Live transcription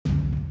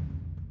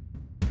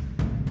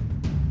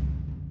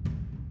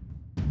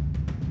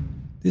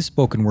This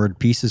spoken word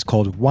piece is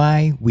called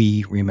Why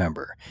We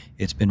Remember.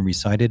 It's been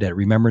recited at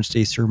Remembrance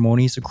Day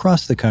ceremonies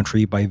across the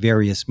country by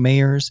various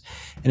mayors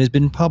and has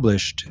been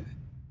published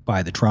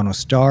by the Toronto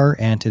Star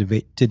and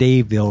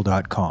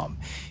Todayville.com.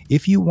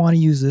 If you want to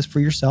use this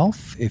for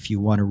yourself, if you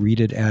want to read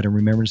it at a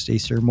Remembrance Day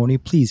ceremony,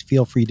 please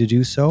feel free to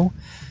do so.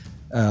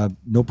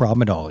 No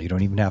problem at all. You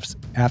don't even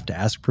have to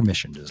ask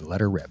permission. Just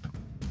let her rip.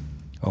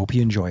 I hope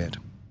you enjoy it.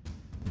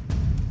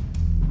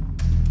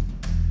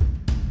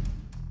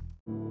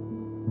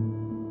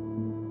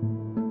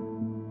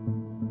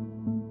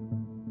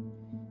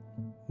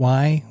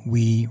 Why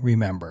we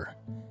remember.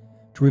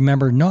 To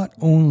remember not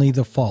only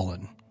the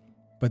fallen,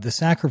 but the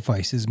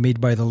sacrifices made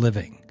by the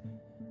living,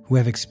 who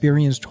have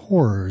experienced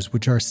horrors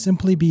which are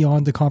simply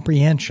beyond the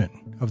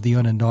comprehension of the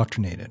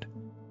unindoctrinated.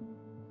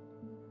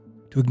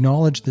 To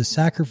acknowledge the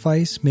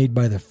sacrifice made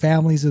by the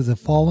families of the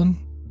fallen,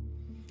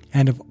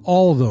 and of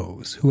all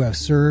those who have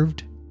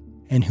served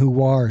and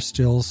who are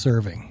still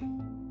serving.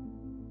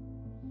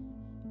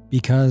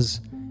 Because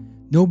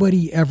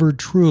nobody ever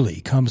truly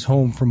comes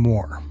home from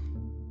war.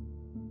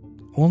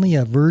 Only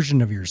a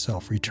version of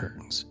yourself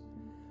returns,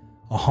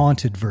 a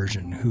haunted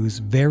version whose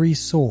very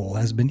soul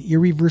has been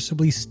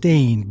irreversibly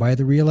stained by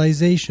the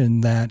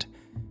realization that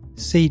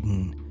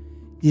Satan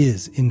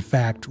is in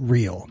fact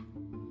real,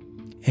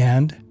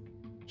 and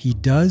he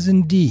does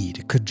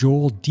indeed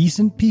cajole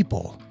decent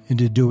people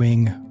into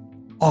doing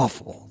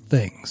awful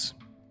things.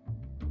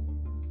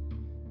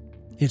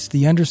 It's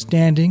the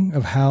understanding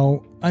of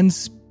how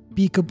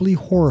unspeakably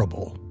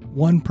horrible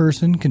one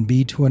person can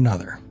be to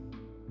another.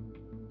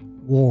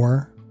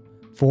 War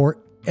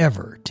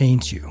forever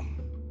taints you.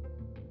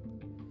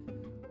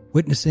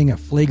 Witnessing a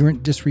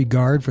flagrant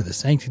disregard for the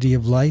sanctity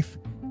of life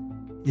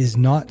is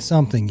not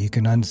something you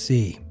can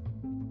unsee.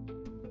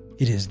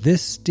 It is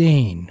this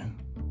stain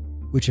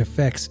which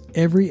affects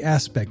every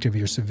aspect of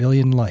your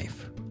civilian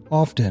life,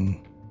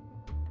 often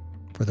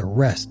for the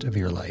rest of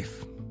your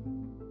life.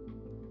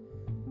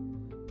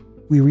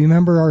 We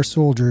remember our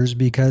soldiers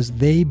because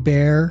they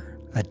bear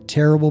a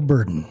terrible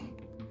burden,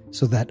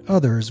 so that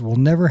others will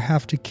never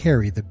have to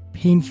carry the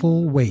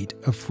painful weight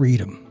of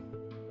freedom.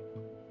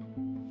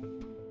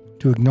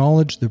 To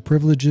acknowledge the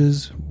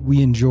privileges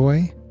we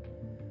enjoy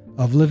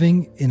of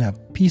living in a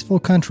peaceful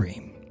country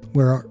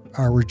where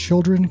our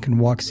children can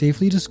walk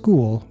safely to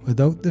school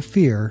without the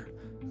fear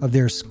of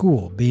their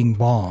school being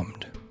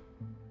bombed.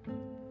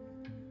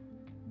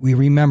 We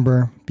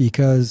remember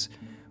because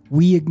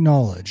we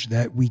acknowledge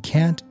that we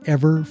can't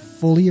ever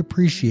fully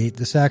appreciate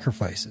the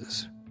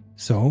sacrifices.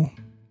 So,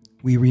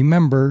 we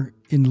remember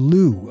in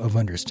lieu of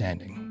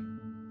understanding.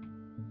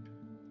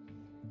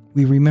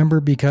 We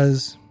remember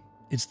because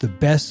it's the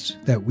best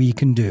that we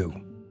can do,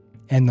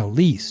 and the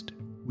least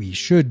we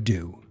should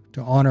do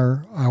to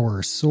honor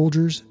our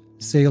soldiers,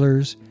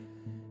 sailors,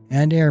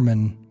 and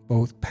airmen,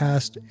 both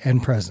past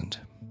and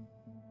present.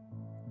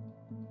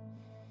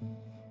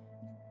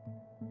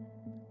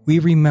 We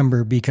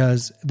remember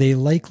because they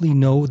likely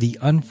know the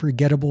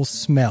unforgettable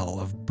smell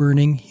of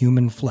burning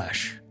human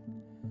flesh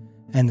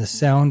and the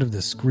sound of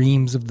the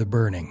screams of the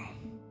burning.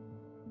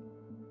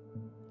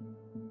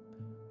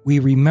 We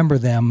remember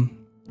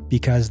them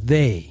because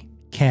they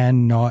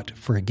cannot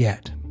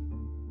forget.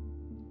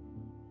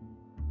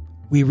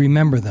 We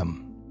remember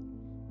them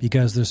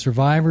because the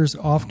survivors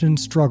often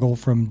struggle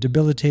from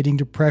debilitating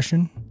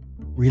depression,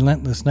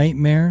 relentless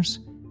nightmares,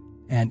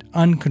 and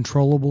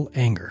uncontrollable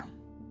anger.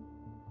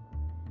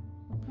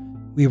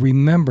 We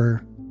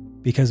remember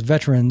because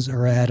veterans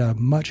are at a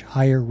much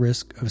higher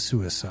risk of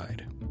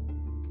suicide.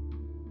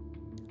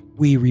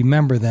 We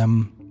remember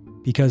them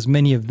because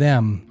many of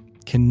them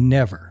can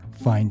never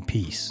find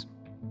peace.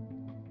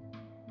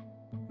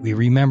 We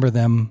remember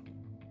them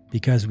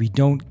because we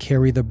don't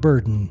carry the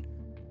burden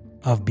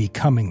of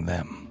becoming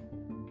them.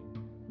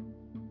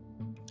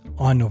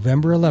 On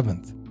November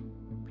 11th,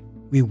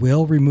 we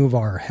will remove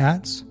our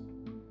hats,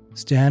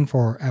 stand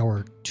for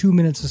our 2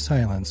 minutes of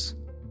silence,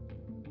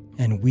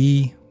 and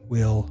we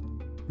will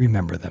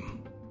remember them.